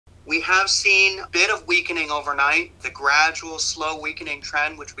We have seen a bit of weakening overnight. The gradual, slow weakening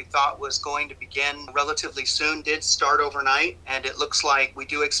trend, which we thought was going to begin relatively soon, did start overnight, and it looks like we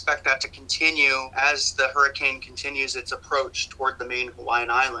do expect that to continue as the hurricane continues its approach toward the main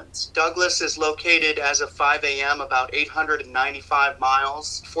Hawaiian Islands. Douglas is located as of 5 a.m. about 895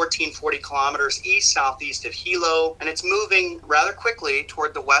 miles, 1440 kilometers east-southeast of Hilo, and it's moving rather quickly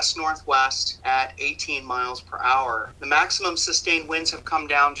toward the west-northwest at 18 miles per hour. The maximum sustained winds have come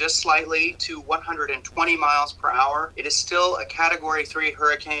down just slightly to 120 miles per hour. It is still a Category 3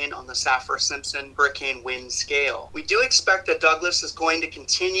 hurricane on the Saffir-Simpson hurricane wind scale. We do expect that Douglas is going to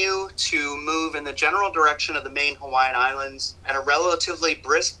continue to move in the general direction of the main Hawaiian Islands at a relatively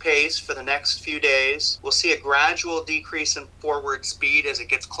brisk pace for the next few days. We'll see a gradual decrease in forward speed as it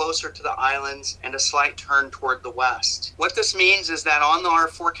gets closer to the islands and a slight turn toward the west. What this means is that on our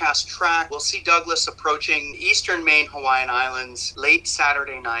forecast track, we'll see Douglas approaching eastern main Hawaiian Islands late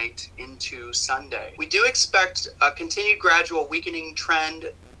Saturday night into Sunday. We do expect a continued gradual weakening trend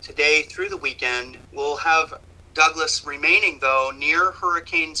today through the weekend. We'll have Douglas remaining, though, near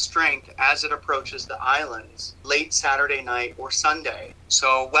hurricane strength as it approaches the islands late Saturday night or Sunday.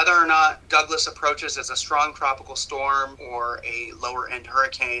 So whether or not Douglas approaches as a strong tropical storm or a lower end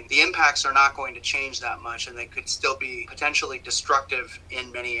hurricane, the impacts are not going to change that much, and they could still be potentially destructive in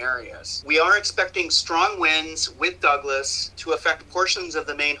many areas. We are expecting strong winds with Douglas to affect portions of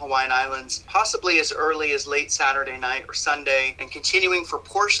the main Hawaiian Islands, possibly as early as late Saturday night or Sunday, and continuing for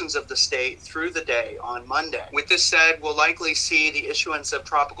portions of the state through the day on Monday. With this said, we'll likely see the issuance of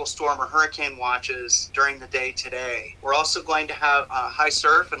tropical storm or hurricane watches during the day today. We're also going to have high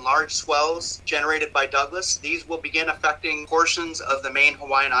surf and large swells generated by Douglas. These will begin affecting portions of the main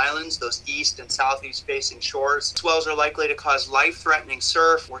Hawaiian Islands, those east and southeast facing shores. Swells are likely to cause life-threatening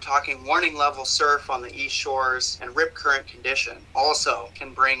surf. We're talking warning level surf on the east shores, and rip current condition also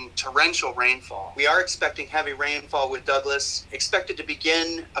can bring torrential rainfall. We are expecting heavy rainfall with Douglas, expected to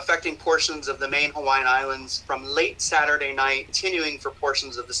begin affecting portions of the main Hawaiian Islands from late Saturday night, continuing for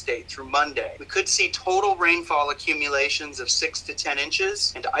portions of the state through Monday. We could see total rainfall accumulations of 6 to 10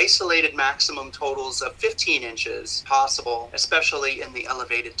 inches and isolated maximum totals of 15 inches possible, especially in the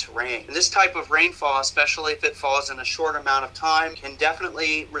elevated terrain. And this type of rainfall, especially if it falls in a short amount of time, can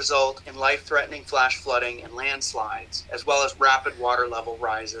definitely result in life-threatening flash flooding and landslides, as well as rapid water level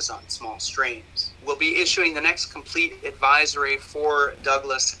rises on small streams. We'll be issuing the next complete advisory for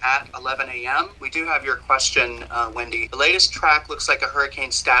Douglas at 11 a.m. We do have your question, Wendy. The latest track looks like a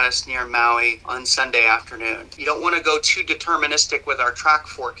hurricane status near Maui on Sunday afternoon. You don't want to go too deterministic with our track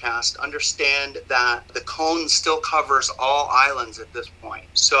forecast. Understand that the cone still covers all islands at this point.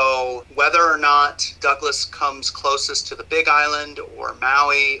 So whether or not Douglas comes closest to the Big Island or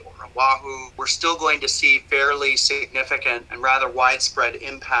Maui or Oahu, we're still going to see fairly significant and rather widespread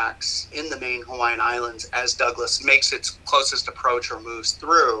impacts in the main Hawaiian Islands as Douglas makes its closest approach or moves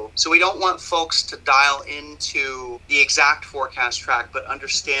through. So we don't want folks to dial into the exact forecast track, but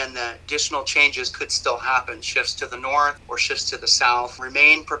understand that additional changes could still happen. Shifts to the north or shifts to the south.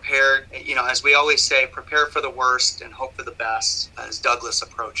 Remain prepared. As we always say, prepare for the worst and hope for the best as Douglas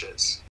approaches.